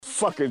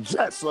Fucking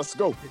Jets, let's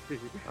go.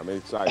 I'm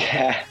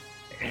excited.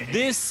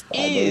 This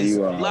is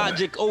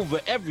Logic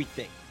Over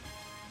Everything.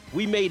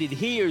 We made it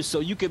here so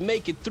you can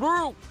make it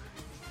through.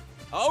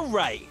 All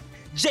right.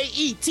 Jets.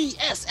 Did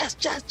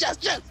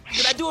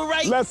I do it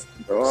right? Let's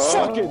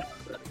fucking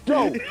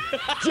go.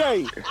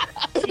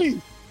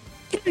 J-E-T-S.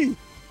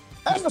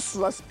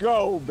 Let's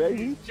go,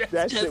 baby.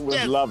 That shit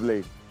was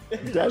lovely.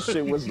 That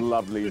shit was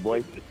lovely,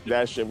 boy.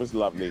 That shit was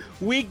lovely.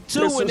 Week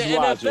 2 in the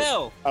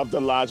NFL. Of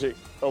the Logic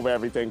Over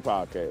Everything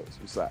podcast.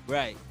 What's up?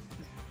 Right.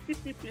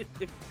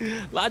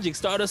 Logic,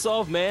 start us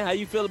off, man. How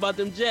you feel about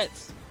them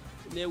Jets?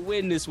 They're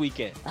winning this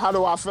weekend. How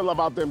do I feel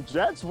about them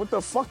Jets? What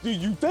the fuck do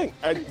you think?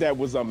 That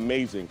was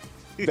amazing.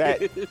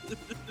 That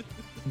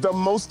the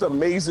most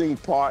amazing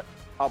part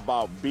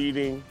about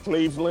beating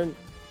Cleveland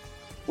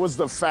was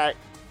the fact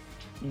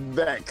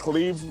that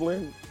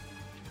Cleveland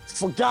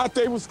forgot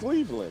they was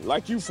Cleveland.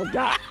 Like you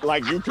forgot.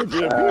 Like you could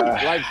get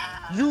beat. Like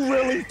you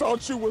really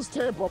thought you was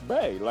Tampa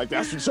Bay. Like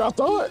that's what y'all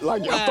thought.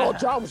 Like y'all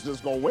thought y'all was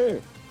just gonna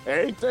win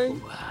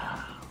everything.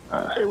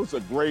 It was a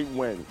great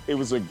win. It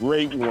was a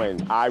great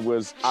win. I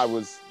was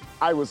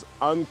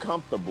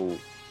uncomfortable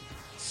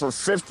for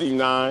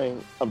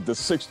 59 of the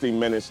 60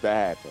 minutes that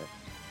happened.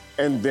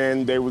 And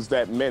then there was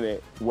that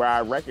minute where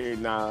I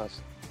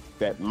recognized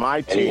that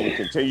my team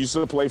continues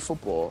to play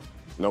football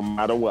no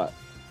matter what.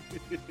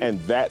 And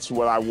that's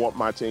what I want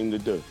my team to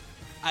do.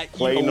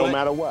 Play no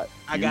matter what.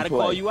 I got to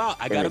call you out.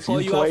 I got to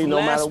call you out from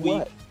last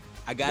week.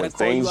 I got to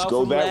call you out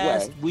from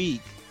last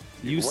week.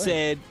 You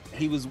said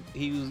he was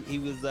you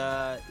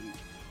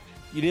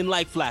didn't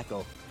like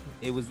Flacco.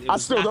 I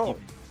still don't.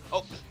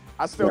 Oh.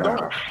 I still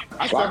don't.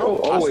 I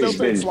still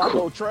think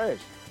Flacco trash.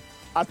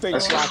 I think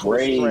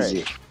Flacco's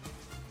trash.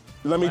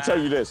 Let me tell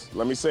you this.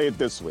 Let me say it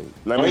this way.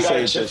 Don't he got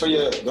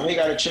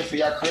a chip for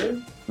your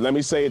crib? Let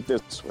me say it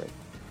this way.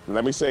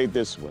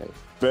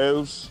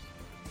 Bills,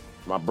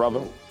 my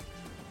brother,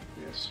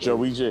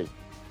 Joey G.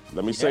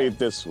 Let me say it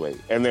this way,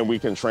 and then we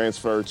can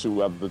transfer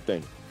to other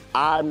things.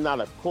 I'm not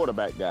a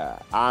quarterback guy.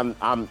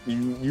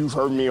 You've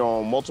heard me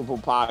on multiple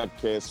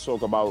podcasts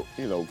talk about,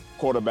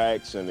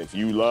 quarterbacks, and if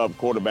you love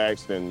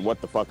quarterbacks, then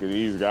what the fuck are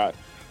these guys?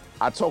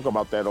 I talk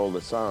about that all the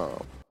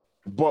time.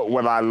 But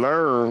what I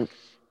learned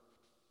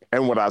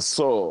and what I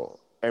saw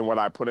and what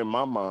I put in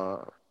my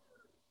mind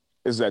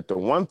is that the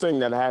one thing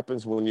that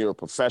happens when you're a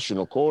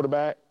professional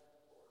quarterback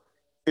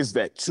is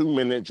that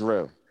 2-minute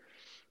drill.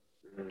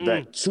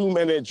 That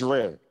 2-minute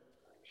drill.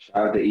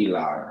 Shout out to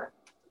Eli.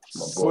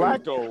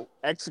 Flacco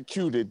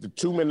executed the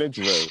 2-minute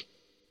drill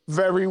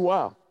very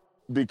well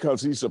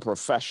because he's a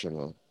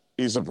professional.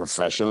 He's a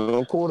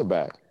professional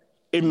quarterback.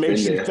 It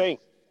makes you think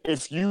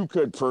if you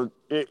could do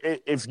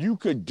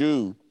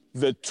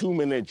the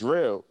 2-minute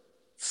drill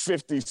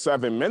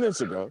 57 minutes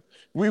ago,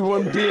 we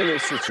wouldn't be in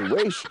this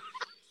situation.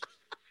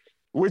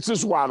 Which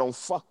is why I don't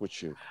fuck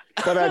with you.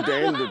 But at the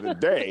end of the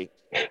day,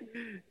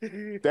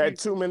 that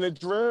 2-minute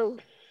drill,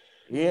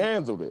 he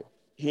handled it.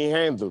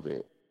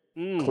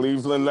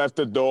 Cleveland left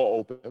the door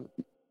open.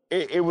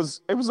 It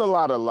was a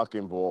lot of luck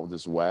involved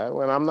as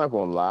well, and I'm not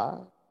gonna lie.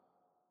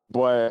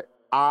 But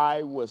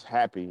I was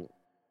happy,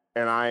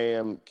 and I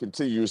am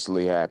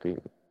continuously happy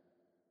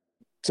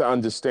to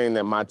understand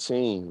that my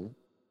team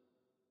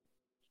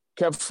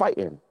kept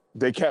fighting.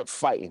 They kept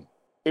fighting.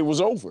 It was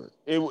over.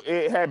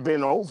 It had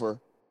been over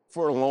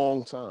for a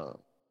long time.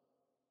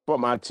 But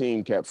my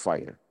team kept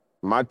fighting.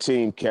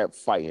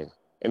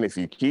 And if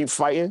you keep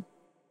fighting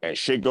and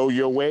shit go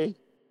your way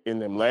in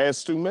them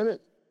last 2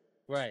 minutes,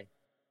 right,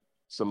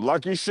 some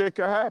lucky shit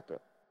could happen.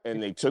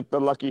 And they took the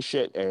lucky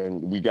shit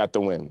and we got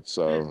the win.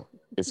 So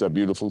it's a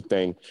beautiful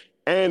thing.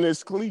 And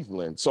it's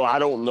Cleveland. So I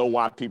don't know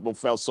why people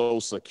felt so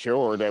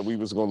secure that we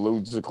was going to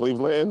lose to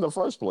Cleveland in the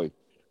first place.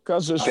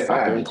 Because it's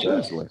fucking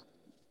Cleveland.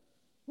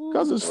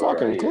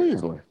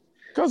 Cleveland.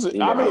 Because,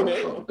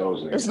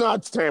 it's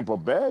not Tampa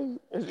Bay.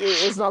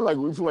 It's not like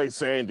we play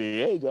San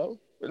Diego.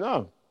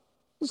 No,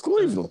 it's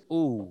Cleveland.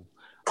 Ooh.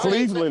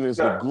 Cleveland is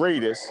the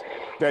greatest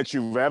that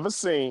you've ever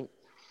seen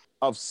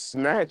of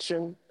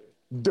snatching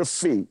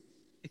defeat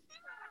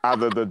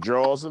out of the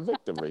jaws of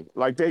victory.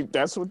 Like,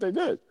 that's what they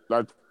did.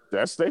 Like,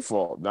 that's their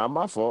fault, not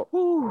my fault.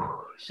 Ooh.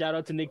 Shout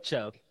out to Nick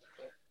Chubb.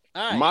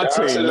 All right. My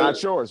team,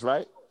 not yours,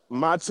 right?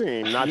 My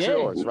team, not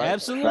yours, right?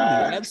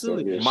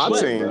 Absolutely. My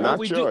team, not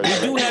yours.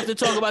 We do have to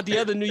talk about the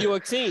other New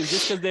York teams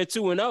just because they're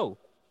 2-0.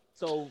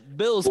 So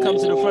Bills come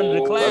to the front of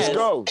the class.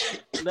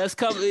 Let's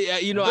come.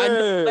 I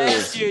know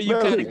last year you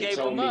kind of gave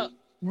them up.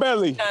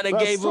 Belly. Kind of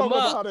gave them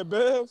up.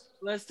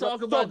 Let's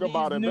talk about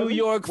these New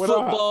York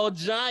football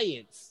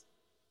giants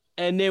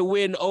and their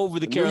win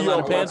over the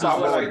Carolina Panthers.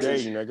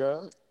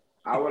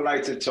 I would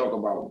like to talk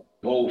about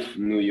both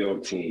New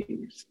York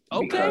teams.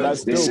 Okay,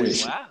 let's do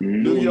it.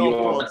 New York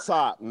on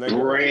top, nigga.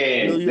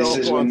 Brand. This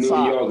is what New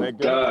York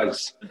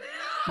does.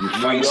 You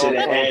fight to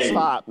the end.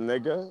 Top,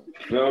 nigga.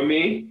 Feel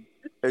me?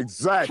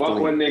 Exactly. Fuck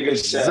what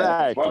niggas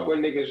said. Fuck what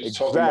niggas was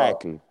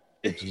talking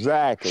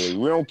about.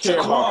 We don't care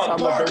about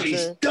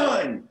television.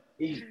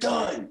 He's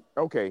done.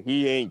 Okay,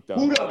 he ain't done.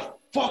 Who the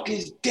fuck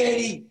is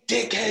Daddy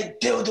Dickhead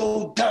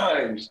Dildo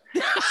Dimes?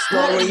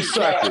 Sterling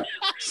Shepard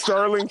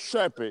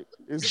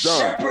is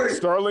done.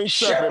 Sterling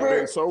Shepard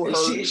been so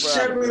hurt.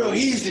 Shepard,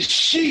 he's the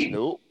sheep.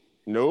 Nope.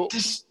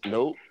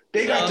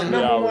 They got the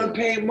number one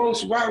paid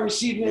most wide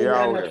receiver in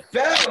the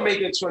NFL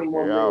making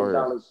 $21 million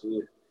a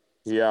year.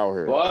 He out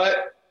here.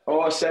 But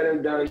all said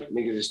and done,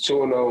 niggas is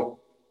 2-0.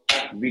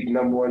 Beat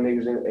number one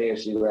niggas in the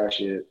AFC last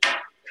year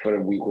for the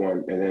week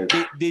one. And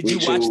then did you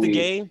watch the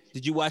game?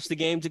 Did you watch the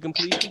game to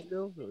completion,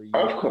 Bill?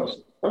 Of course.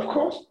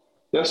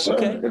 Yes, sir.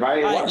 Okay. If I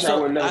didn't watch, I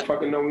would never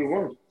fucking know we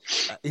won.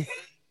 I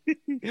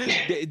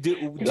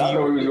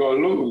know we was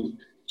gonna lose.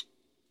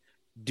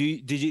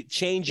 Did you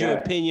change your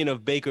opinion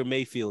of Baker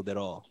Mayfield at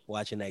all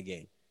watching that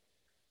game?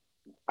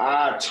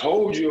 I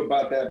told you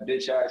about that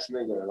bitch ass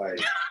nigga. Like,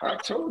 I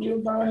told you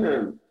about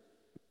him.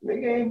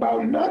 Nigga ain't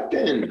about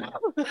nothing.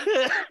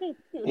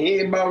 He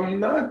ain't about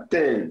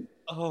nothing.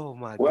 Oh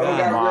my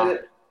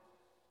God.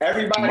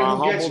 Everybody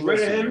who gets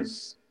rid of him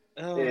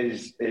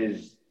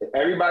is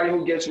everybody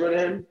who gets rid of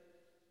him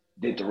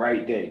did the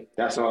right thing.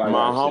 That's all I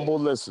My humble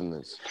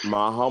listeners,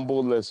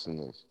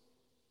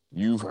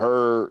 you've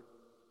heard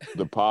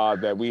the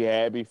pod that we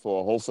had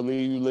before.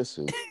 Hopefully you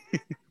listened.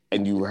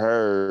 And you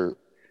heard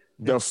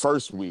the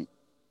first week.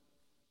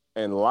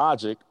 And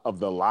Logic of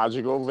the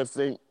Logic Over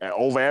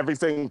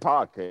Everything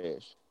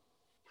podcast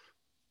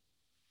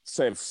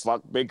said,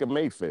 fuck Baker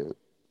Mayfield.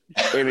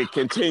 And it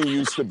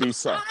continues to be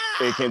so.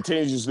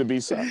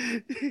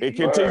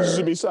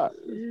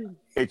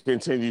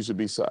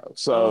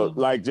 So,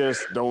 like,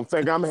 just don't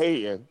think I'm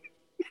hating.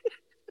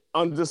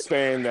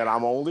 Understand that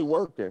I'm only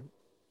working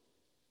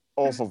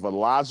off of a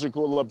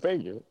logical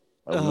opinion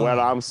of what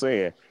I'm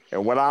saying.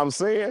 And what I'm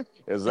saying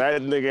is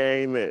that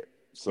nigga ain't it.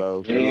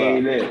 So, he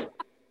ain't it.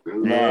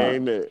 He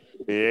ain't it.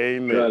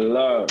 Good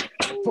love.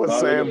 Put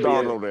Sam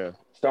Darnold there.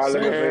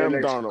 Sam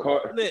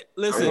Darnold.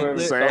 Listen,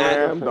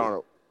 Sam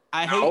Darnold.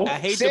 I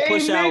hate to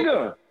push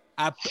out.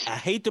 I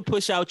hate to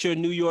push out your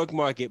New York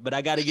market, but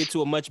I got to get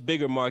to a much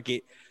bigger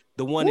market,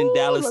 the one in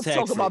Dallas, Texas.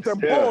 Let's talk about them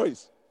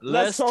boys.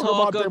 Let's talk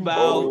about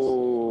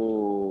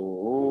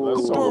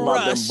Cooper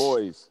Rush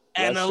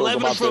and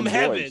 11 from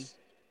heaven,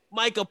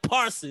 Micah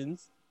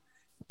Parsons,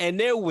 and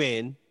their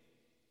win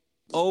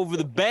over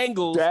the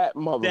Bengals that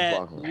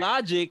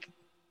Logic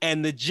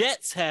and the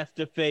Jets have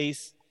to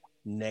face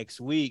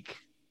next week.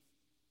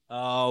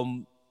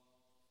 I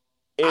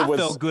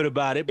felt good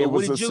about it, but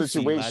what did you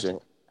situation.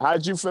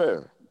 How'd you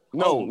feel?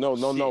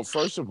 No.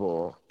 First of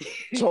all,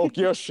 talk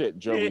your shit,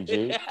 Joey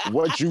G.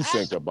 What you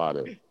think about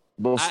it?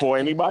 Before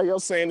anybody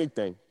else say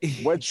anything,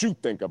 what you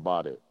think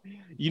about it?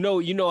 You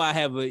know, I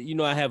have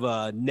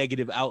a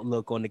negative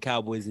outlook on the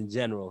Cowboys in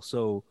general.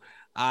 So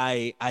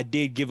I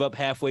did give up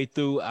halfway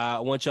through. I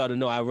want y'all to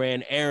know I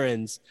ran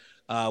errands.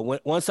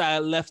 Once I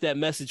left that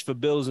message for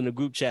Bills in the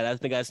group chat, I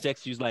think I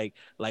texted you like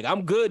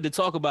I'm good to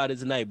talk about it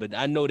tonight, but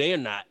I know they're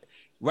not.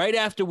 Right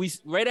after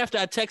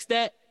I text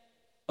that,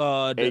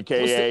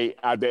 AKA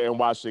I didn't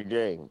watch the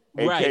game.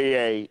 Right.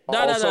 AKA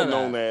also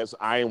known as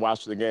I ain't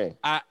watched the game.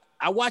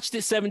 I watched it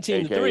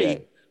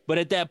 17-3, but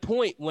at that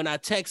point when I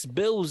text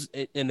Bills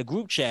in the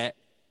group chat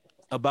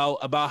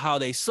about how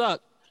they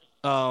suck,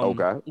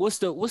 what's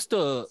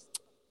the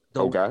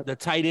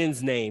tight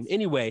end's name?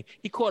 Anyway,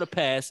 he caught a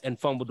pass and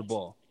fumbled the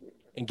ball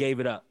and gave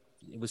it up.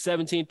 It was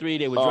 17-3.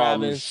 They were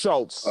driving.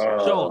 Schultz.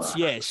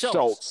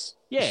 Schultz.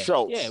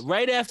 Yeah.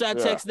 Right after I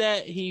text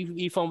that,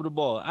 he fumbled the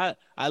ball.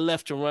 I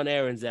left to run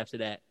errands after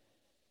that,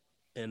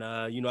 and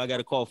I got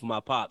a call from my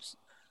pops,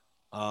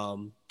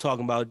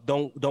 talking about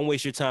don't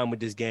waste your time with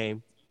this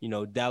game.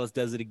 Dallas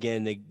does it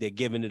again. They're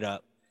giving it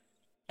up,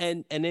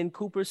 and then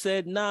Cooper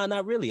said, "Nah,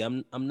 not really.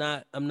 I'm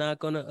not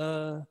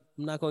gonna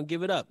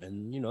give it up."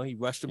 And he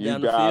rushed him down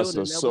the field. You guys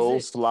are so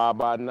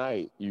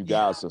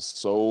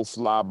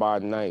fly by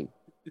night.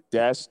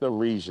 That's the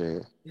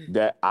reason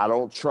that I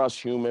don't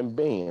trust human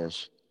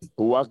beings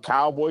who are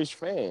Cowboys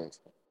fans.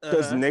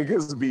 Because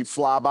niggas be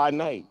fly by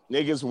night.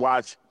 Niggas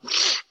watch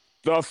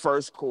the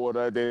first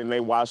quarter, then they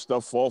watch the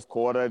fourth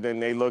quarter, then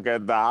they look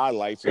at the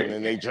highlights, and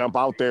then they jump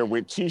out there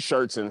with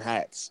T-shirts and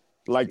hats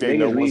like they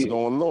know what's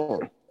going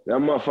on.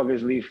 Them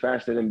motherfuckers leave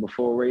faster than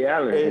before Ray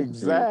Allen.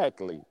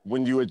 Exactly.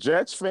 When you're a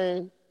Jets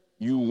fan,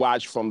 you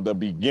watch from the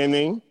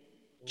beginning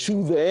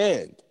to the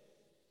end,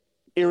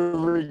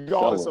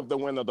 regardless of the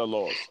win or the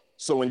loss.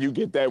 So when you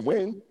get that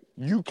win,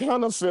 you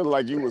kind of feel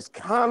like you was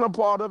kind of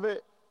part of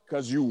it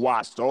because you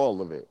watched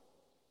all of it.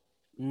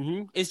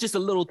 Mm-hmm. It's just a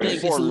little thing.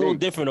 It's a little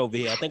different over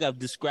here. I think I've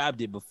described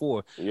it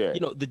before. Yeah.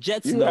 The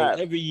Jets know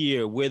every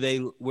year where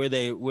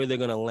they're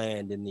gonna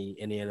land in the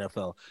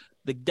NFL.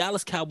 The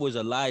Dallas Cowboys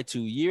are lied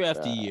to year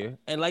after year,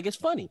 and it's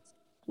funny.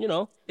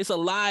 It's a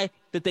lie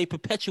that they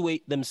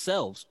perpetuate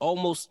themselves,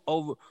 almost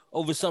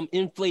over some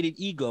inflated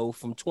ego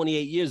from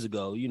 28 years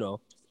ago.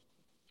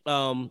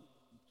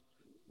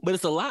 But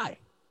it's a lie.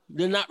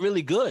 They're not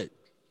really good.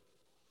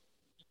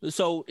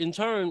 So in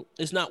turn,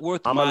 it's not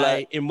worth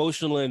my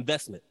emotional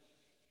investment.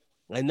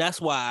 And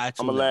that's why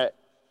I'm gonna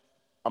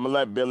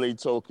let Billy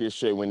talk his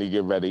shit when he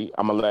get ready.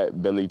 I'm gonna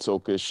let Billy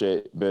talk his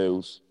shit,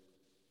 Bills.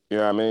 You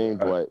know what I mean?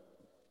 But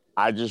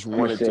I just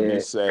wanted to be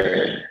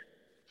said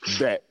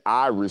that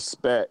I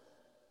respect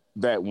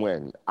that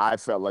win. I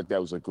felt like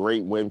that was a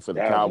great win for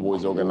the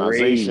Cowboys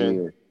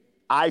organization.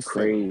 I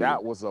think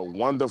that was a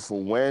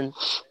wonderful win.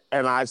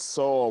 And I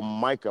saw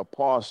Micah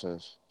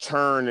Parsons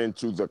turn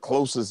into the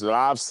closest that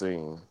I've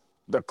seen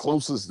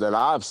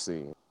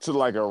to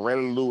like a Ray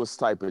Lewis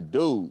type of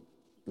dude.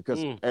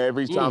 Because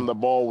every time the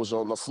ball was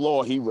on the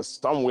floor, he was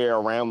somewhere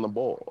around the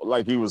ball.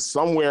 Like he was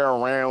somewhere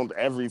around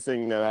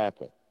everything that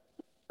happened.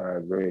 I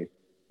agree.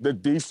 The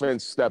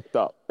defense stepped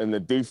up, and the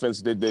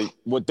defense did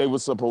what they were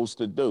supposed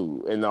to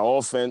do. And the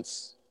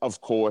offense, of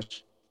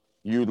course,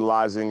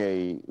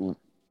 utilizing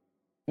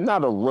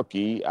not a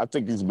rookie. I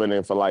think he's been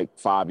in for like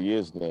 5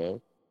 years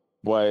now,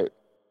 but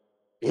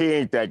he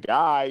ain't that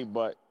guy.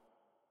 But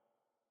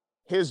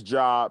his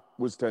job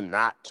was to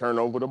not turn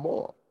over the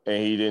ball, and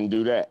he didn't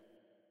do that.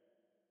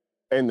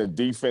 And the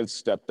defense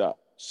stepped up.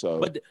 So,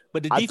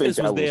 but the defense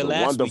was there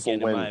last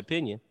weekend, in my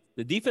opinion.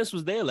 The defense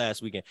was there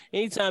last weekend.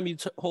 Anytime you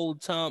hold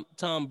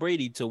Tom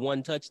Brady to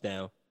one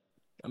touchdown,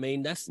 I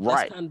mean, that's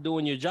kind of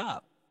doing your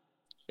job.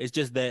 It's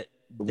just that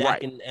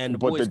Dak and the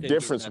boys. But the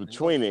difference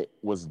between it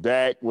was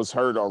Dak was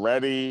hurt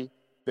already.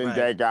 Then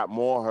Dak got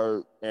more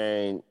hurt.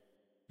 And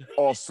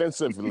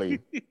offensively,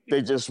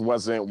 they just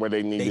wasn't where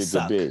they needed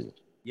to be.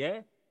 Yeah,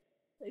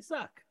 they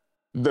suck.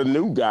 The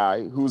new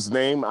guy, whose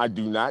name I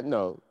do not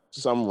know,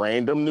 some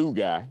random new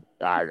guy.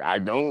 I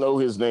don't know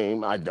his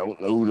name. I don't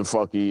know who the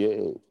fuck he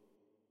is.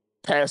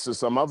 Passes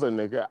some other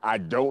nigga. I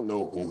don't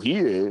know who he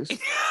is.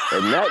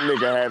 And that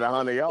nigga had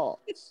 100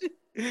 yards.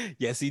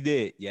 Yes, he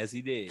did.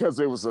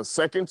 Because it was a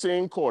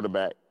second-team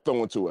quarterback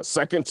throwing to a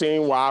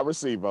second-team wide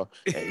receiver,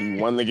 and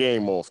he won the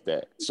game off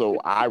that. So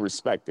I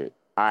respect it.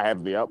 I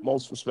have the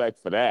utmost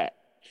respect for that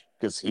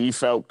because he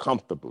felt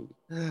comfortable.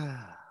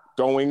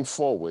 Going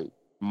forward,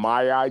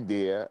 my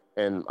idea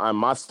and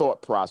my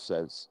thought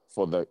process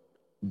for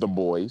the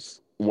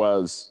boys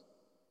was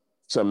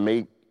to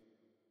make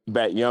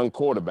that young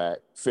quarterback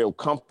feel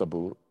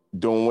comfortable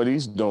doing what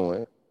he's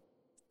doing,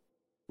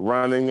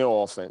 running the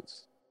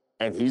offense,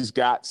 and he's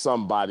got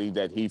somebody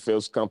that he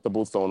feels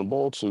comfortable throwing the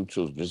ball to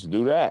just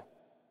do that.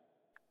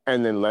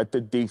 And then let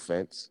the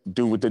defense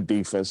do what the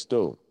defense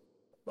do.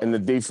 And the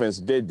defense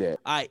did that.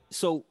 All right,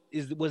 so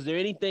was there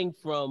anything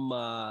from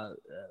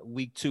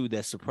week 2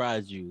 that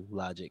surprised you,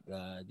 Logic?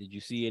 Did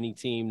you see any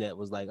team that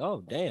was like,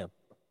 oh, damn,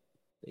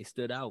 they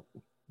stood out?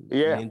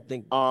 Yeah. Didn't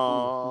think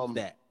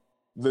that.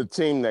 The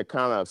team that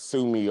kind of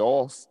threw me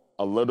off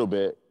a little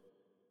bit,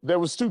 there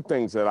was 2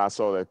 things that I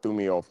saw that threw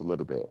me off a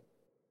little bit.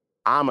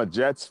 I'm a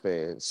Jets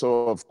fan,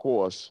 so of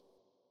course,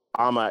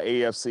 I'm an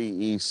AFC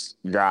East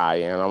guy,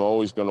 and I'm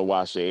always going to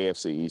watch the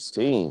AFC East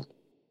team.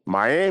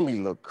 Miami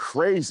look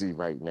crazy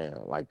right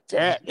now. Like,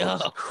 that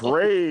looks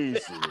crazy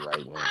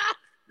right now.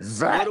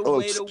 That what a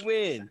way to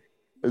win.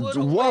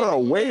 What a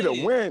way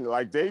to win.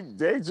 Like,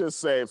 they just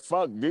said,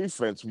 fuck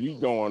defense, we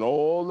going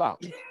all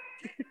out.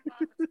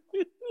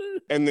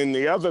 And then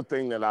the other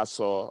thing that I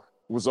saw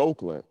was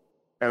Oakland.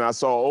 And I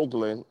saw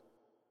Oakland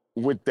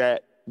with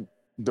that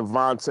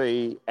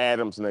Devontae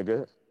Adams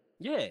nigga.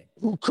 Yeah.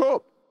 Who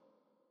cooked.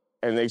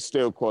 And they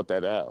still caught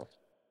that L.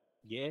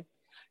 Yeah.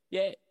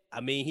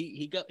 I mean,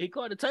 he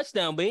caught a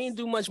touchdown, but he didn't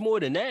do much more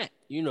than that,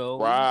 you know.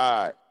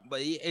 Right. But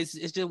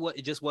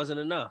it just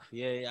wasn't enough.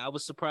 Yeah, I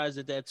was surprised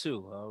at that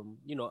too.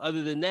 You know,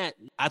 other than that,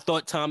 I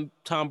thought Tom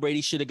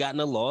Brady should have gotten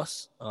a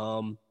loss.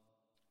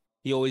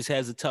 He always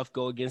has a tough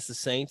go against the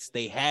Saints.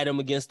 They had him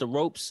against the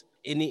ropes.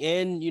 In the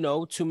end, you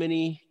know, too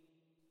many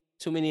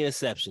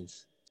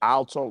interceptions.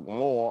 I'll talk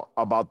more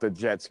about the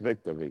Jets'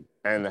 victory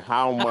and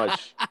how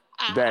much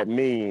that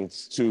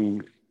means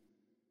to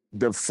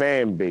the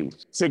fan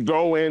base to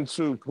go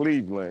into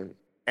Cleveland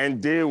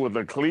and deal with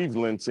a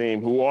Cleveland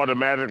team who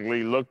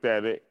automatically looked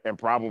at it and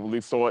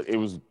probably thought it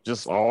was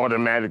just an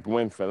automatic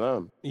win for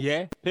them.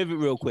 Yeah, pivot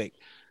real quick.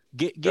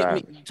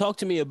 Talk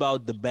to me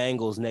about the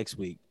Bengals next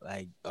week.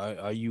 Like,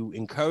 are you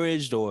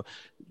encouraged, or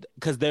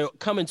because they're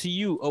coming to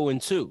you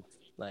 0-2?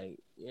 Like,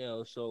 you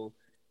know, so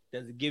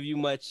does it give you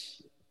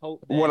much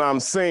hope? What I'm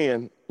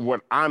saying,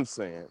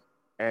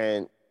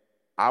 and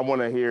I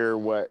want to hear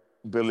what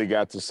Billy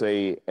got to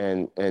say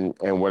and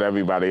what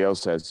everybody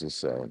else has to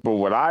say. But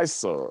what I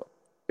saw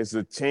is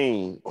a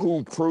team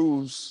who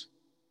proves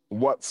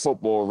what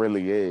football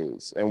really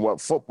is. And what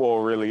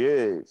football really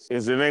is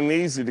it ain't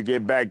easy to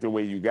get back the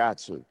way you got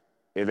to.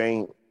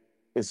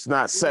 It's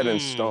not set in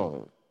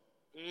stone.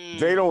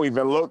 They don't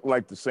even look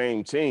like the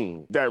same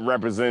team that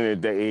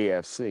represented the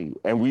AFC.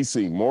 And we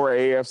see more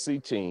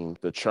AFC teams,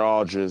 the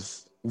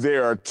Chargers.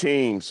 There are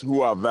teams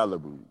who are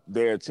available. And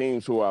there are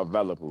teams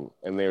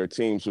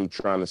who are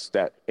trying to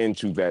step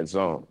into that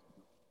zone.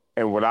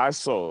 And what I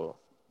saw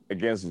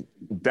against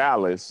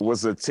Dallas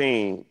was a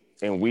team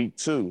in week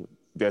 2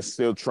 that's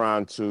still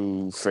trying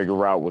to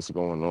figure out what's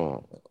going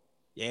on.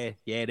 Yeah.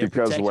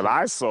 Because what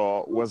I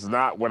saw was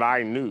not what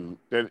I knew.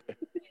 That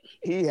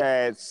he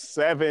had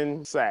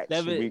 7 sacks.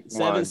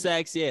 Seven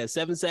sacks, yeah.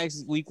 7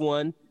 sacks week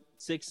 1,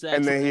 6 sacks.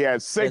 And then he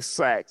had 6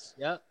 sacks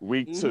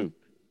week 2.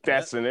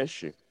 That's an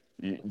issue.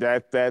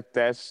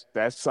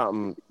 That's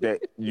something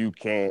that you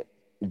can't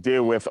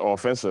deal with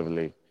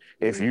offensively.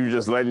 If you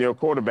just letting your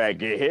quarterback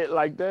get hit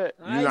like that,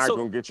 you're not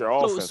gonna get your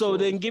offense. So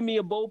then give me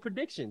a bold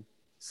prediction.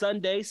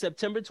 Sunday,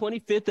 September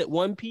 25th at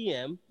 1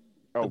 p.m.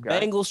 The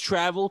Bengals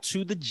travel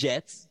to the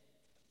Jets.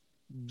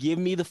 Give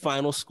me the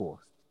final score.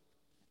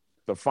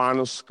 The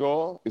final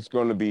score is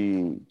going to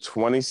be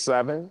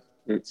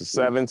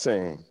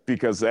 27-17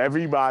 because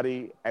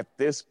everybody at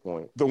this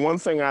point, the one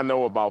thing I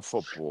know about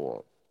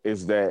football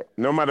is that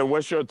no matter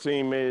what your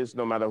team is,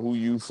 no matter who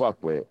you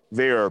fuck with,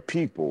 there are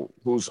people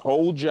whose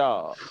whole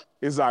job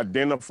is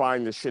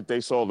identifying the shit they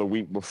saw the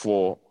week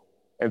before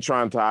and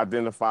trying to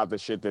identify the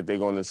shit that they're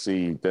going to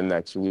see the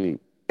next week.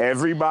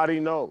 Everybody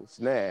knows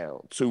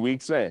now, 2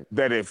 weeks in,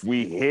 that if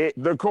we hit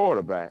the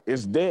quarterback,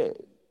 it's dead.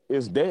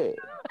 It's dead.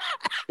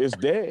 It's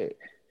dead.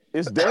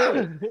 It's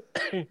dead.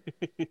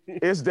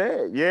 It's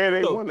dead. Yeah,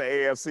 they won the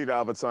AFC the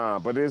other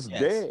time, but it's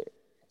dead.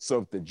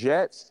 So if the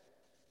Jets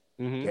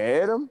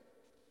get them,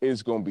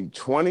 it's going to be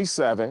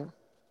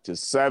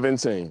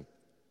 27-17.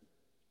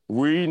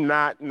 We're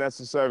not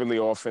necessarily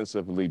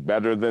offensively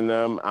better than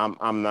them.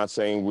 I'm not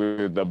saying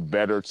we're the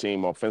better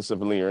team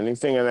offensively or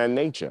anything of that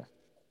nature.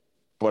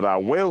 But I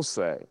will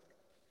say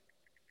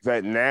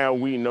that now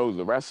we know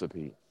the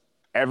recipe.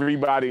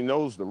 Everybody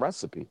knows the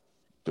recipe.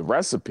 The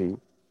recipe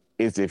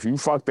is if you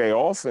fuck their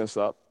offense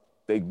up,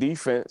 their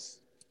defense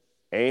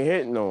ain't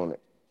hitting on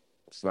it.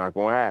 It's not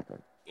going to happen.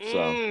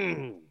 So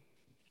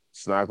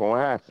it's not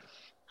going to happen.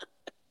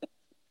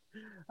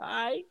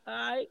 All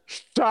right.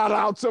 Shout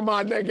out to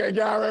my nigga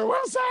Garrett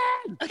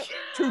Wilson.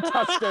 2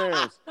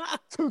 touchdowns.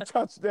 2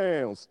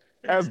 touchdowns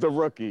as the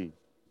rookie.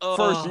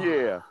 First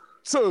year.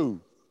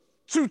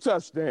 Two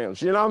touchdowns.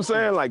 You know what I'm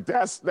saying? Like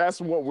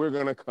that's what we're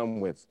gonna come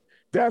with.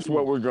 That's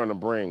what we're gonna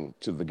bring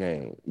to the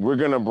game. We're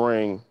gonna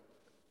bring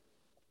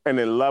a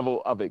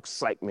level of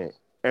excitement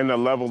and a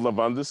level of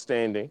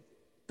understanding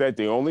that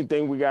the only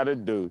thing we gotta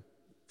do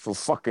for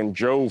fucking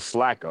Joe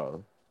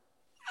Flacco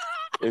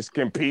is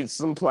complete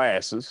some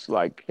passes.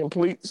 Like you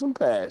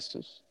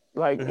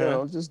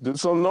know, just do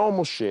some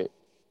normal shit.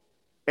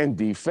 And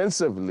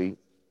defensively,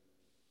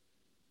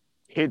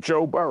 hit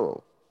Joe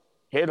Burrow.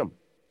 Hit him.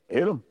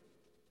 Hit him.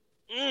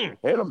 All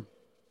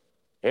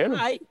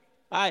right.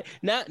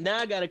 Now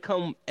I gotta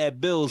come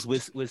at Bills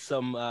with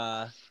some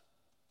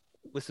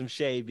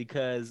shade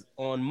because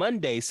on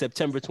Monday,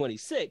 September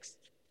 26th,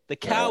 the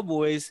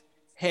Cowboys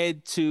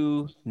head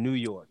to New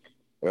York.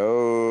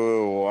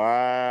 Oh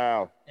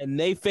wow! And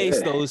they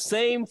face those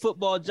same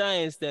football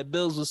giants that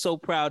Bills was so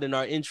proud in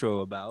our intro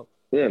about.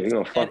 Yeah, we're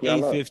gonna fuck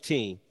y'all up.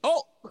 8:15.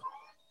 Oh,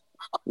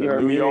 you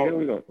heard me?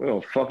 We're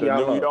gonna fuck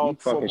y'all up. The New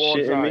York Football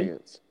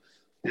Giants.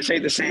 This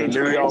ain't the same.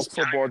 The New York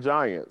Football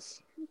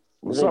Giants.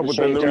 What's up with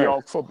the New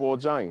York Football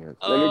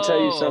Giants? Let me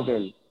tell you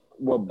something.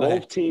 What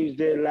both teams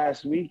did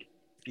last week,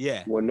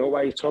 what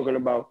nobody's talking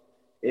about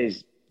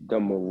is the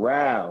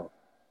morale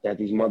that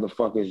these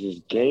motherfuckers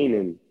is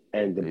gaining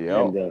and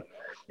the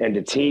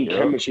team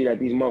chemistry that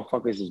these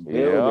motherfuckers is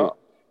building.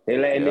 They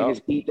letting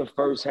niggas eat the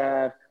first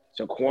half.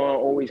 Saquon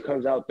always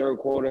comes out third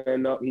quarter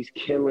and up. He's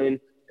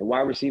killing. The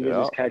wide receivers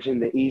is catching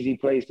the easy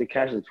plays to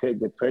catch the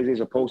plays they're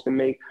supposed to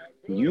make.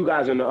 You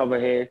guys, on the other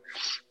hand,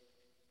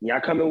 y'all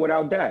coming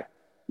without that.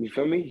 You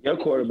feel me? Your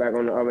quarterback,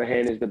 on the other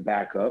hand, is the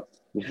backup.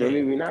 You feel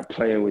me? We're not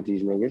playing with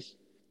these niggas.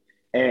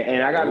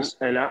 And I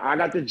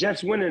got the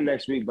Jets winning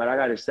next week, but I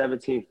got it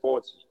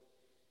 17-14.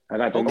 I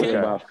got them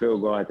winning by a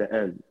field goal at the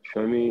end. You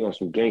feel me? On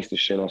some gangster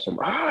shit, on some,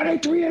 they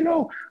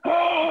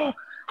 3-0.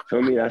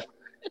 Feel me? That's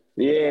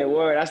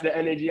the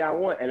energy I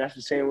want. And that's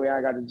the same way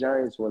I got the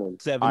Giants winning.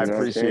 I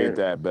appreciate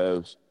that,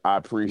 Bevs. I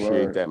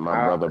appreciate that,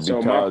 my brother.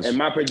 Because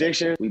my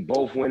prediction, we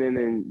both winning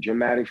in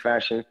dramatic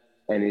fashion.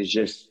 And it's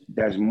just,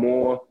 there's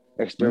more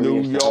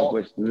experience New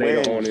York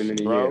later on in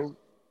the year.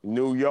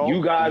 New York.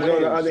 You guys,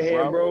 on the other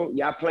hand, bro,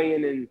 y'all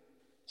playing in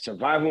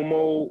survival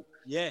mode.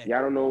 Yeah.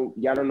 Y'all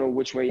don't know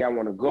which way y'all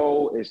want to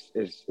go. It's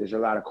a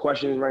lot of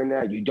questions right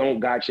now. You don't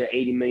got your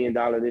 $80 million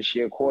this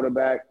year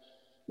quarterback.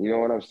 You know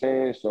what I'm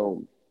saying?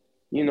 So,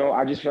 you know,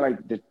 I just feel like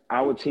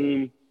our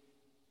team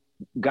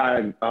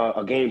got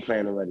a game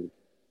plan already.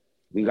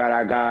 We got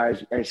our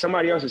guys, and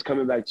somebody else is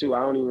coming back too. I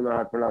don't even know how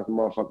to pronounce the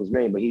motherfucker's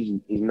name, but he's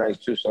nice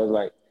too. So it's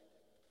like,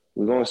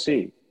 we're gonna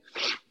see.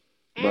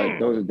 But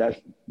that's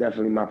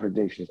definitely my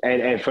predictions.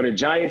 And for the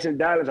Giants and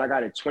Dallas, I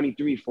got it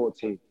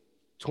 23-14.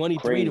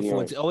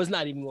 23-14. Oh, it's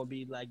not even gonna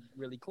be like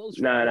really close.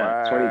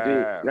 Nah,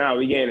 23. Nah,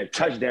 we getting a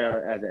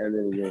touchdown at the end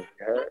of the game.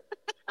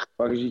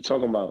 What is you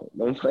talking about?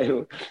 Don't play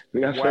with. We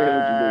got to play with you.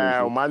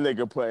 Wow, my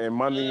nigga putting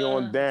money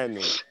on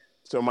Danny.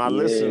 So my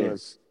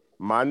listeners,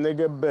 my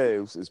nigga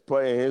Bibbs is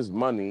putting his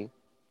money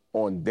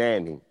on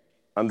Danny.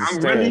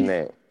 Understand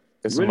that.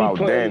 It's really about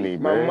Danny,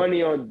 my man.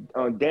 Money on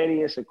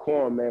Danny and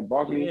Saquon, man.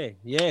 Barkley.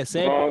 Yeah,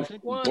 Bronx,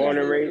 born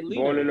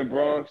in the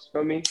Bronx,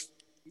 feel me?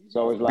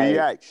 So it's like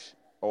BX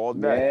all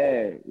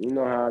day. Yeah, you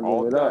know how I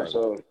give it up.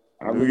 So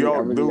New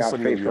York do for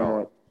New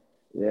York.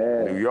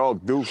 Yeah. New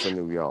York do for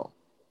New York.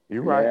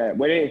 You right. Yeah.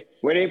 Where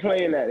they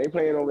playing at? They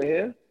playing over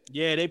here?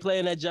 Yeah, they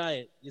playing that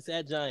Giant. It's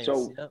at Giants.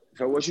 So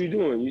what you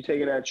doing? You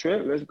taking that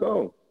trip? Let's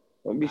go.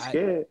 Don't be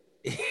scared.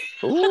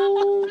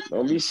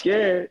 Don't be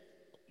scared.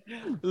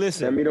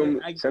 Listen,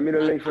 send me the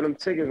link for them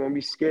tickets. Don't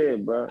be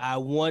scared, bro. I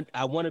want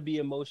to be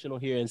emotional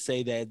here and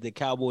say that the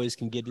Cowboys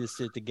can get this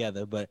shit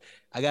together, but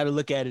I got to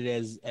look at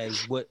it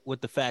as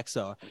what the facts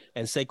are.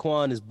 And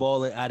Saquon is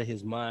balling out of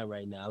his mind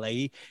right now. Like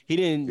he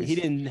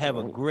didn't have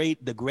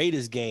the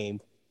greatest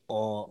game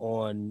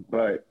on.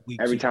 But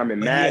every time it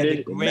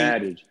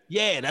mattered.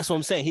 Yeah, that's what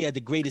I'm saying. He had the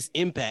greatest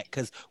impact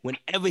because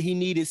whenever he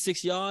needed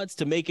 6 yards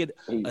to make it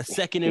a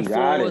second and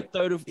 4,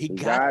 third, he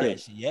got that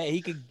shit. Yeah,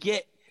 he could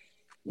get.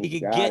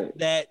 He could get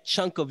that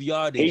chunk of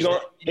yardage.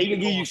 He can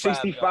give you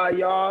 65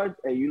 yards,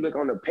 and you look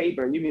on the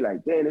paper, and you be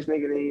like, "Damn, this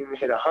nigga didn't even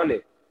hit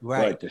 100."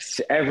 Right. But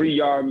every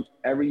yard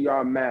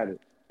mattered.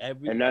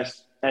 And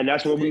that's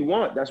what we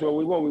want. That's what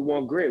we want. We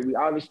want grit. We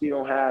obviously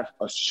don't have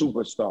a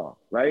superstar,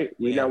 right?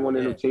 We're not one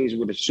of them teams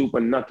with a super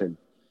nothing.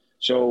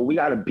 So we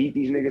got to beat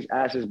these niggas'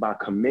 asses by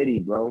committee,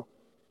 bro.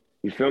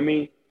 You feel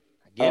me?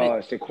 I get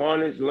it.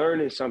 Saquon is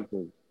learning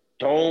something.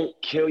 Don't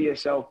kill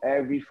yourself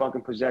every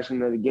fucking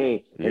possession of the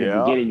game. In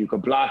the beginning, you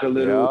could block a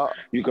little.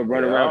 You could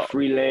run around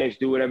freelance,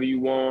 do whatever you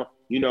want.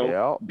 You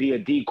know, be a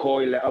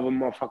decoy, let other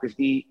motherfuckers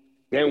eat.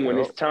 Then when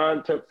it's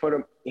time for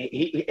them,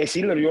 is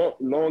he the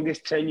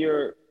longest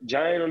tenure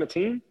Giant on the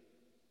team?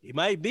 He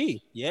might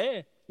be,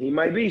 yeah. He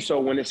might be. So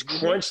when it's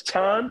crunch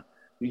time,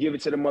 you give it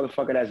to the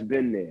motherfucker that's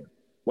been there,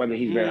 whether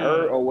he's been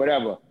hurt or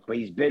whatever. But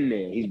he's been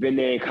there. He's been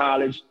there in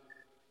college.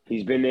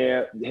 He's been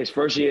there. His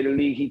first year of the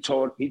league, he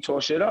tore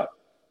shit up.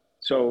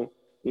 So,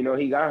 you know,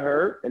 he got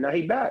hurt, and now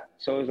he back.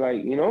 So it's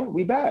like, you know,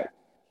 we back.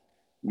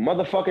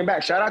 Motherfucking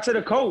back. Shout out to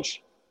the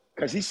coach,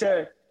 because he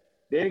said,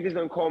 niggas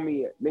done call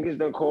me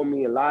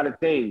a lot of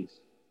things,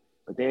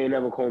 but they ain't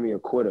never called me a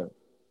quitter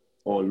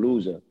or a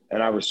loser.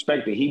 And I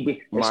respect it.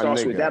 It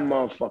starts with that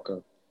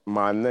motherfucker.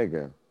 My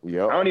nigga.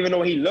 Yep. I don't even know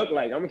what he looked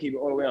like. I'm going to keep it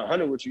all the way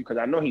 100 with you, because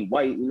I know he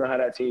white. You know how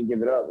that team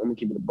give it up. I'm going to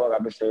keep it a buck.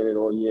 I've been saying it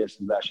all year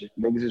since that shit.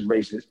 Niggas is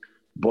racist,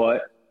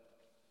 but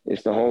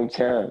it's the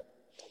hometown.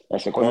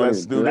 But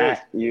let's do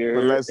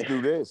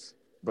this.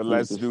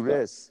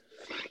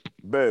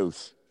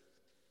 Booth.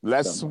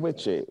 Let's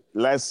switch it.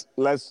 Let's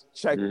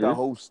check the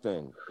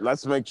hosting.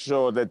 Let's make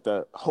sure that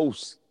the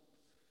host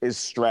is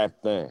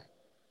strapped in.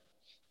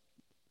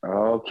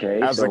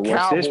 Okay. As a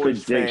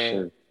Cowboys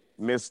fan,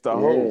 Mr.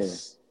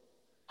 Host,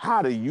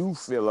 how do you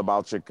feel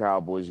about your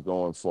Cowboys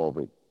going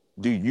forward?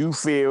 Do you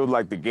feel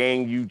like the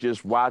game you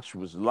just watched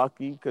was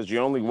lucky? Because you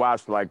only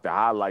watched like the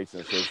highlights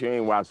and shit. You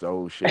ain't watched the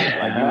whole shit.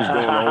 Like you was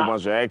doing a whole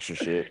bunch of extra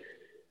shit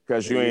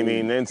because you ain't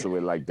even into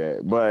it like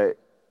that. But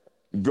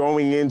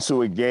going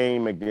into a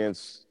game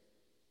against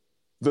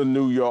the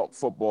New York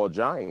Football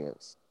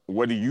Giants,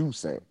 what do you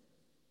think?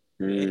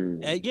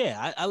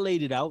 I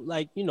laid it out.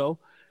 Like, you know,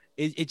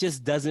 it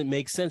just doesn't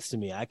make sense to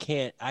me. I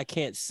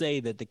can't say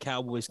that the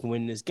Cowboys can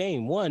win this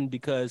game. One,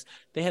 because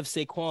they have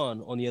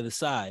Saquon on the other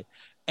side.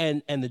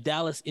 And the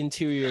Dallas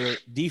interior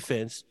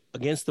defense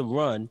against the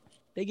run,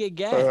 they get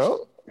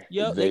gashed.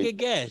 They get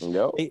gashed.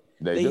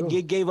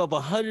 They gave up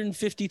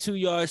 152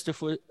 yards to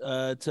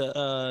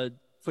Fournette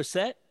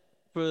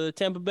for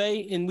Tampa Bay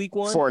in week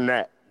 1.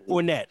 Fournette.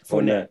 Yeah,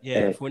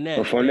 Fournette.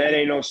 But Fournette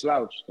ain't no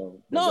slouch,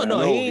 though. No,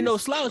 he ain't no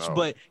slouch,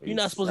 but you're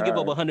not supposed to give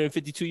up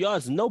 152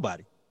 yards to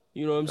nobody.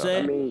 You know what I'm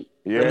saying? I mean,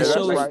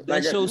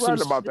 that shows some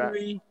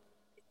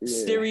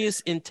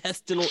serious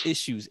intestinal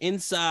issues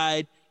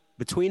inside,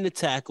 between the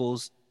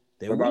tackles.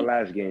 What about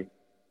last game?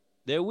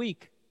 They're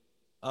weak.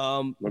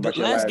 The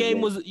last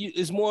game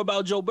is more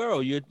about Joe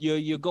Burrow.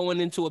 You're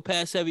going into a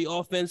pass heavy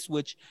offense,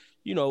 which,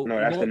 you know. No,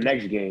 that's the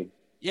next game.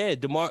 Yeah,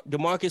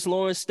 DeMarcus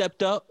Lawrence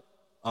stepped up.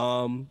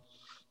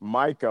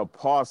 Micah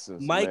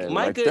Parsons. Mike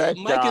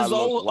is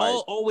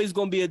always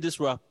going to be a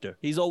disruptor.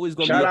 He's always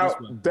going to be a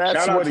disruptor.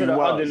 That's what he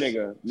was. Other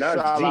nigga. Shout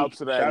out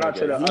to the other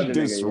nigga. He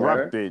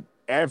disrupted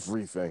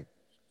everything.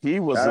 He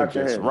was a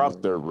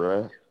disruptor,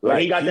 bro.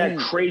 Like he got that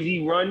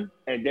crazy run,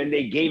 and then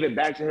they gave it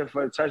back to him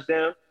for a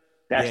touchdown.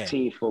 That's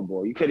team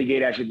football. You could have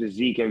gave that shit to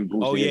Zeke and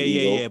Bruce. Oh,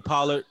 yeah.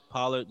 Pollard,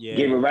 yeah.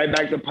 Gave it right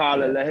back to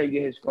Pollard. Let him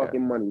get his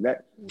fucking money.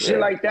 Shit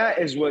like that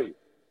is what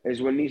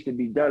needs to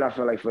be done, I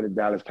feel like, for the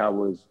Dallas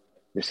Cowboys.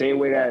 The same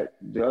way that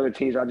the other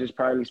teams I just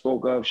probably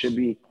spoke of should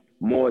be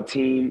more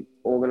team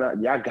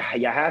organized.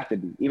 Y'all have to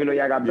be. Even though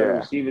y'all got better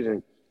receivers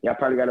and y'all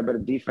probably got a better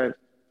defense.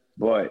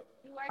 But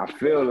I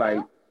feel like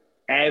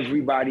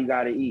everybody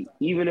got to eat.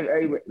 Even if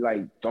everybody,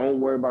 like,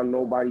 don't worry about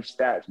nobody's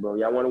stats, bro.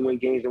 Y'all want to win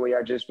games the way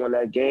y'all just won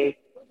that game?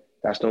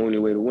 That's the only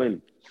way to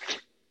win.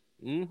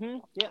 Mm-hmm.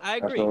 Yeah, I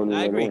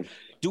agree.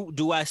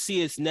 Do I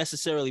see it's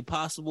necessarily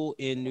possible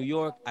in New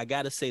York? I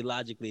got to say,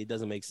 logically, it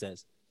doesn't make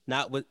sense.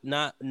 Not with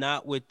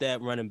that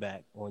running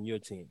back on your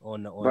team.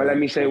 But let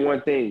me say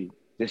one thing.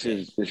 This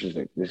is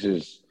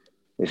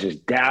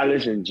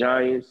Dallas and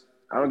Giants.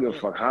 I don't give a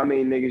fuck how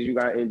many niggas you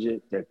got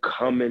injured. They're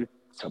coming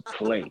to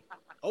play.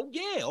 Oh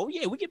yeah,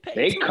 we get paid.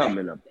 They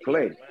coming to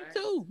play.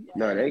 Too.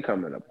 No, they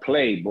coming to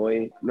play,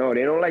 boy. No,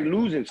 they don't like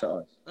losing to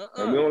us.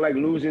 And we don't like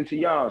losing to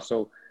y'all.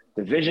 So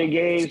division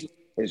games,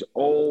 is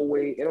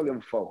always, it don't give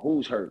a fuck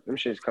who's hurt. Them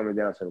shit's coming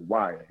down to the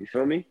wire. You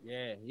feel me?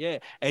 Yeah.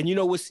 And you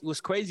know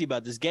what's crazy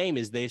about this game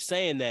is they're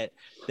saying that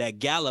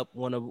Gallup,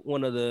 one of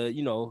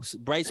the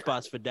bright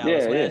spots for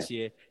Dallas last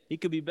year, he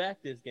could be back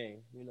this game.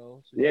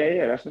 So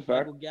that's a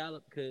fact.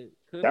 Gallup could.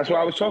 That's what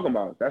I was talking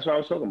about.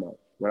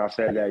 When I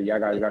said that y'all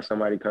guys got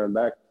somebody coming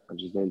back. I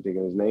just didn't think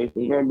of his name.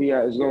 It's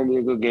gonna be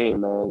a good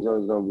game, man. It's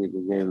gonna be a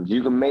good game. If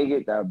you can make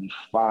it, that'd be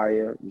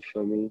fire. You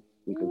feel me?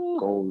 We could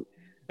go.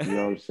 You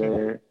know what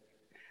I'm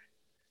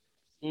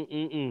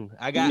saying?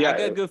 I got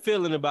a good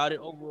feeling about it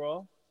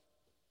overall.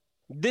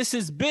 This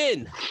has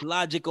been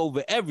Logic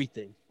Over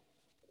Everything.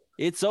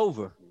 It's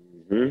over.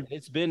 Mm-hmm.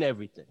 It's been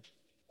everything.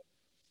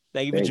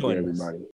 Thank you for joining us. Everybody.